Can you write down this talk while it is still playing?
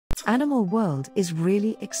Animal world is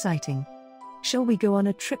really exciting. Shall we go on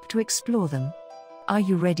a trip to explore them? Are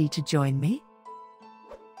you ready to join me?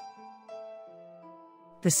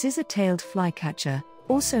 The scissor-tailed flycatcher,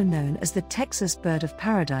 also known as the Texas bird of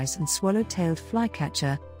paradise and swallow-tailed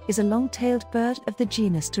flycatcher, is a long-tailed bird of the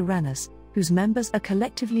genus Tyrannus, whose members are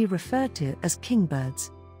collectively referred to as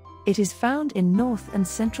kingbirds. It is found in North and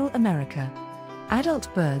Central America.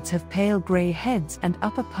 Adult birds have pale gray heads and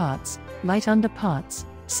upper parts, light underparts,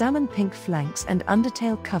 salmon-pink flanks and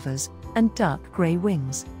undertail covers, and dark gray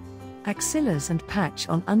wings. Axillars and patch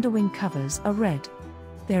on underwing covers are red.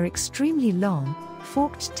 Their extremely long,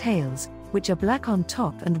 forked tails, which are black on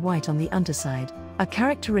top and white on the underside, are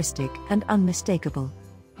characteristic and unmistakable.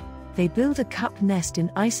 They build a cup nest in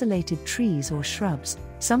isolated trees or shrubs,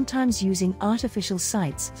 sometimes using artificial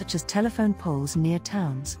sites such as telephone poles near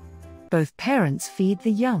towns. Both parents feed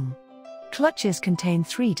the young. Clutches contain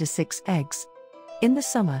 3 to 6 eggs. In the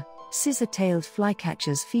summer, scissor-tailed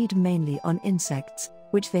flycatchers feed mainly on insects,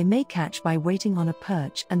 which they may catch by waiting on a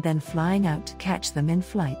perch and then flying out to catch them in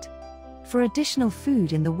flight. For additional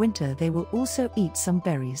food in the winter, they will also eat some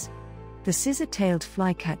berries. The scissor-tailed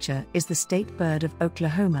flycatcher is the state bird of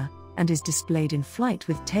Oklahoma and is displayed in flight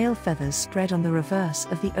with tail feathers spread on the reverse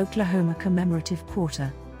of the Oklahoma commemorative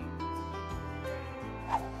quarter.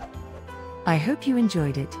 I hope you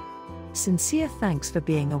enjoyed it. Sincere thanks for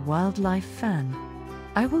being a wildlife fan.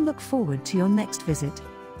 I will look forward to your next visit.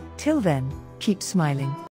 Till then, keep smiling.